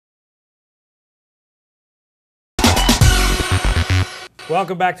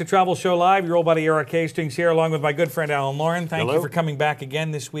Welcome back to Travel Show Live. Your old buddy Erik Hastings here, along with my good friend Alan Lauren. Thank you for coming back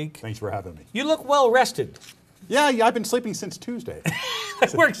again this week. Thanks for having me. You look well rested. Yeah, I've been sleeping since Tuesday.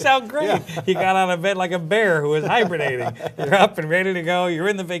 That works out great. Yeah. You got out of bed like a bear who was hibernating. You're up and ready to go. You're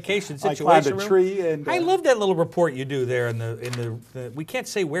in the vacation situation. I climbed a tree and. I love that little report you do there in the. We can't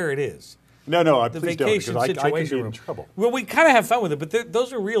say where it is. No, the please vacation don't, because I can be room. in trouble. Well, we kind of have fun with it, but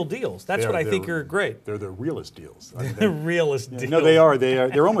those are real deals. That's what I think are great. They're the realest deals. The realest deals. No, they are.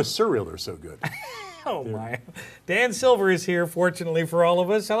 They're almost surreal. They're so good. Oh my! Dan Silver is here, fortunately for all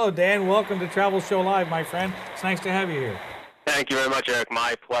of us. Hello, Dan. Welcome to Travel Show Live, my friend. It's nice to have you here. Thank you very much, Erik.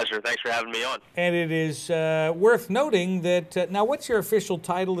 My pleasure. Thanks for having me on. And it is worth noting that now, what's your official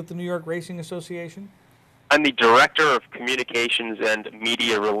title at the New York Racing Association? I'm the Director of Communications and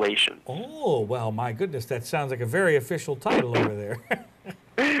Media Relations. Oh, well, my goodness, that sounds like a very official title over there.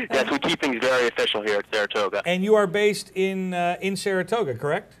 Yes, we keep things very official here at Saratoga. And you are based in Saratoga,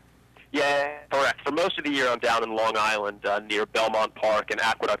 correct? Yeah, correct. For most of the year, I'm down in Long Island near Belmont Park and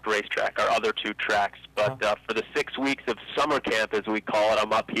Aqueduct Racetrack, our other two tracks. But for the 6 weeks of summer camp, as we call it,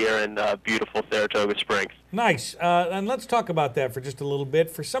 I'm up here in beautiful Saratoga Springs. Nice. And let's talk about that for just a little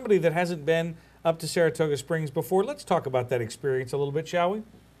bit. For somebody that hasn't been up to Saratoga Springs before, let's talk about that experience a little bit, shall we?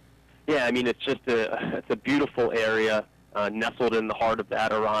 Yeah, I mean, it's just it's a beautiful area nestled in the heart of the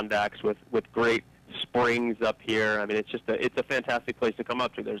Adirondacks with great springs up here. I mean, it's a fantastic place to come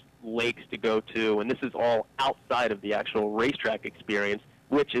up to. There's lakes to go to, and this is all outside of the actual racetrack experience,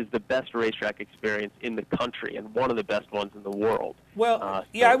 which is the best racetrack experience in the country and one of the best ones in the world. Well,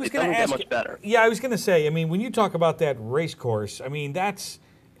 yeah, I was going to ask. Much better. Yeah, I was going to say. I mean, when you talk about that race course, I mean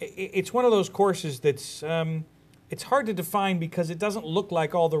it's one of those courses that's it's hard to define because it doesn't look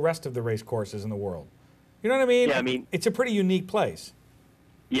like all the rest of the race courses in the world. You know what I mean? Yeah, I mean, it's a pretty unique place.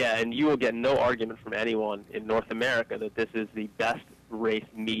 Yeah, and you will get no argument from anyone in North America that this is the best race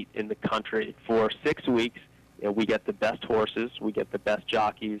meet in the country. For 6 weeks, we get the best horses, we get the best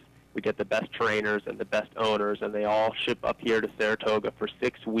jockeys, we get the best trainers and the best owners, and they all ship up here to Saratoga for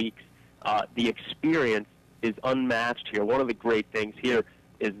 6 weeks. The experience is unmatched here. One of the great things here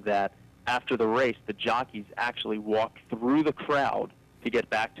is that after the race, the jockeys actually walk through the crowd to get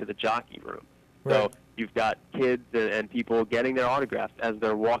back to the jockey room. Right. So you've got kids and people getting their autographs as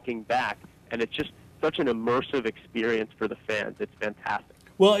they're walking back, and it's just such an immersive experience for the fans. It's fantastic.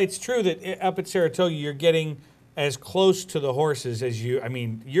 Well, it's true that up at Saratoga, you're getting as close to the horses as you. I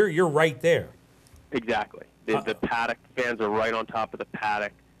mean, you're right there. Exactly. The paddock fans are right on top of the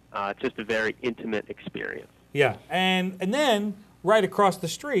paddock. It's just a very intimate experience. Yeah, and then right across the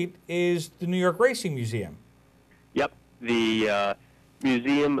street is the New York Racing Museum. Yep. The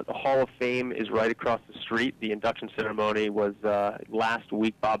museum, the Hall of Fame, is right across the street. The induction ceremony was last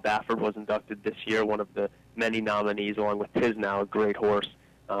week. Bob Baffert was inducted this year, one of the many nominees, along with Tisnow, a great horse.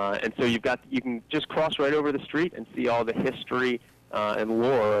 And so you can just cross right over the street and see all the history and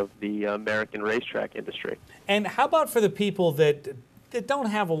lore of the American racetrack industry. And how about for the people that don't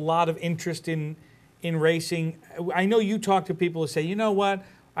have a lot of interest in racing? I know you talk to people who say, you know what,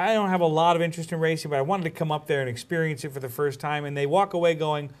 I don't have a lot of interest in racing, but I wanted to come up there and experience it for the first time, and they walk away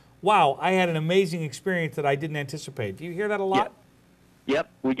going, wow, I had an amazing experience that I didn't anticipate. Do you hear that a lot? Yep,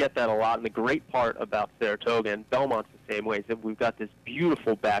 we get that a lot, and the great part about Saratoga, and Belmont's the same way, is that we've got this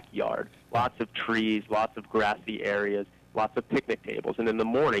beautiful backyard, lots of trees, lots of grassy areas, lots of picnic tables, and in the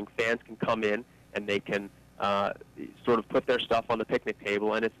morning, fans can come in and they can sort of put their stuff on the picnic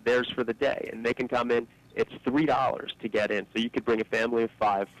table, and it's theirs for the day, and they can come in. It's $3 to get in, so you could bring a family of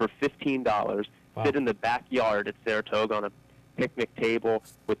 5 for $15, sit in the backyard at Saratoga on a picnic table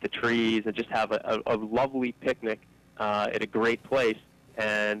with the trees and just have a lovely picnic at a great place.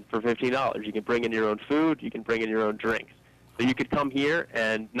 And for $15, you can bring in your own food, you can bring in your own drinks. So you could come here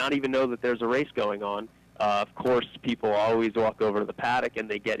and not even know that there's a race going on. Of course, people always walk over to the paddock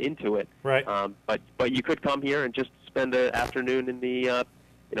and they get into it. Right. But you could come here and just spend an afternoon in the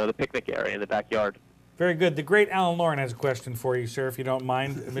the picnic area in the backyard. Very good. The great Alan Lauren has a question for you, sir, if you don't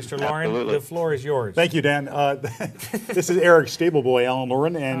mind. Mr. Lauren, Absolutely. The floor is yours. Thank you, Dan. This is Eric's stable boy, Alan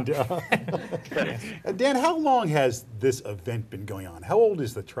Lauren. And Dan, how long has this event been going on? How old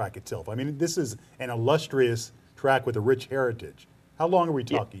is the track itself? I mean, this is an illustrious track with a rich heritage. How long are we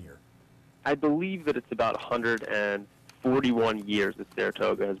talking here? I believe that it's about 141 years that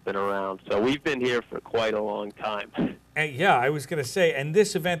Saratoga has been around. So we've been here for quite a long time. Yeah, I was going to say, and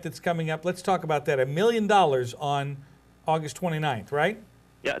this event that's coming up, let's talk about that. $1 million on August 29th, right?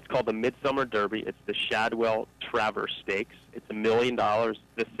 Yeah, it's called the Midsummer Derby. It's the Shadwell Travers Stakes. It's $1 million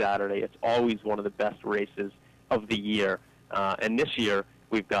this Saturday. It's always one of the best races of the year. And this year,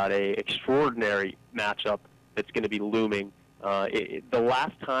 we've got an extraordinary matchup that's going to be looming The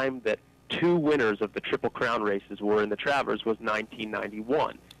last time that 2 winners of the Triple Crown races were in the Travers was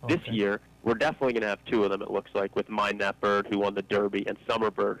 1991. Okay. This year, we're definitely going to have 2 of them, it looks like, with Mind That Bird, who won the Derby, and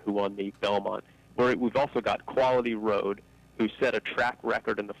Summerbird, who won the Belmont. We've also got Quality Road, who set a track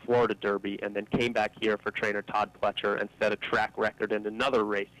record in the Florida Derby and then came back here for trainer Todd Pletcher and set a track record in another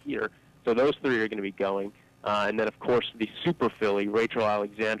race here. So those 3 are going to be going. And then, of course, the super filly, Rachel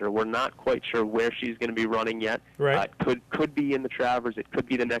Alexander. We're not quite sure where she's going to be running yet. Right. It could be in the Travers. It could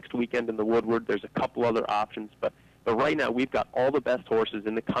be the next weekend in the Woodward. There's a couple other options. But right now, we've got all the best horses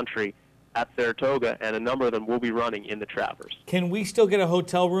in the country at Saratoga, and a number of them will be running in the Travers. Can we still get a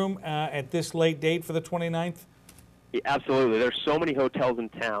hotel room at this late date for the 29th? Yeah, absolutely. There's so many hotels in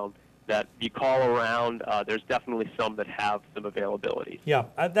town that you call around. There's definitely some that have some availability. Yeah,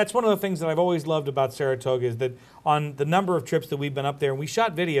 that's one of the things that I've always loved about Saratoga is that on the number of trips that we've been up there, and we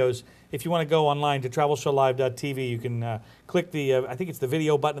shot videos. If you want to go online to travelshowlive.tv, you can click the, I think it's the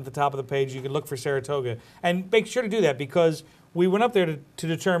video button at the top of the page. You can look for Saratoga. And make sure to do that because we went up there to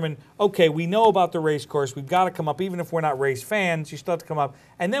determine, okay, we know about the race course. We've got to come up, even if we're not race fans, you still have to come up.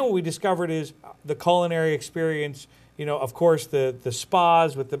 And then what we discovered is the culinary experience, you know, of course, the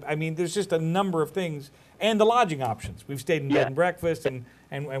spas with the, I mean, there's just a number of things, and the lodging options. We've stayed in bed and breakfast and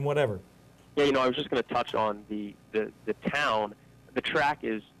whatever. Yeah, you know, I was just going to touch on the town. The track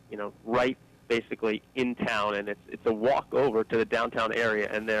is, you know, right basically in town, and it's a walk over to the downtown area,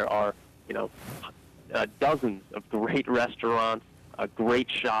 and there are, you know, dozens of great restaurants, great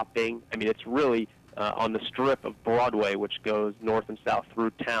shopping. I mean, it's really on the strip of Broadway, which goes north and south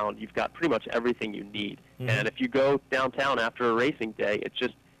through town. You've got pretty much everything you need. Mm-hmm. And if you go downtown after a racing day, it's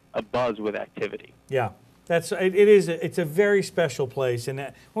just a buzz with activity. Yeah, it's a very special place. And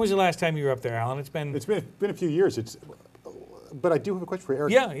when was the last time you were up there, Alan? It's been a few years. But I do have a question for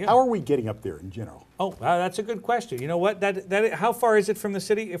Eric. Yeah. How are we getting up there in general? Oh, that's a good question. You know what? How far is it from the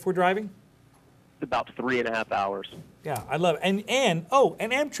city if we're driving? About 3.5 hours. Yeah, I love it. And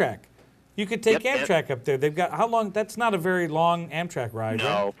Amtrak. You could take Amtrak up there. They've got, how long? That's not a very long Amtrak ride,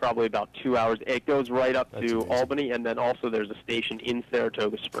 No, right? Probably about 2 hours. It goes right up to amazing. Albany, and then also there's a station in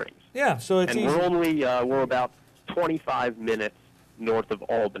Saratoga Springs. Yeah, so it's easy. And we're about 25 minutes north of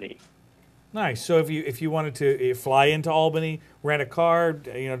Albany. Nice. So if you wanted to fly into Albany, rent a car,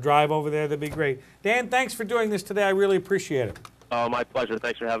 drive over there, that'd be great. Dan, thanks for doing this today. I really appreciate it. Oh, my pleasure.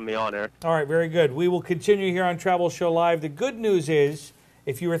 Thanks for having me on, Eric. All right, very good. We will continue here on Travel Show Live. The good news is,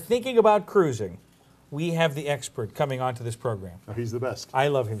 if you are thinking about cruising, we have the expert coming onto this program. Oh, he's the best. I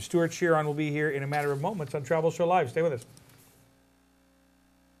love him. Stuart Sheeran will be here in a matter of moments on Travel Show Live. Stay with us.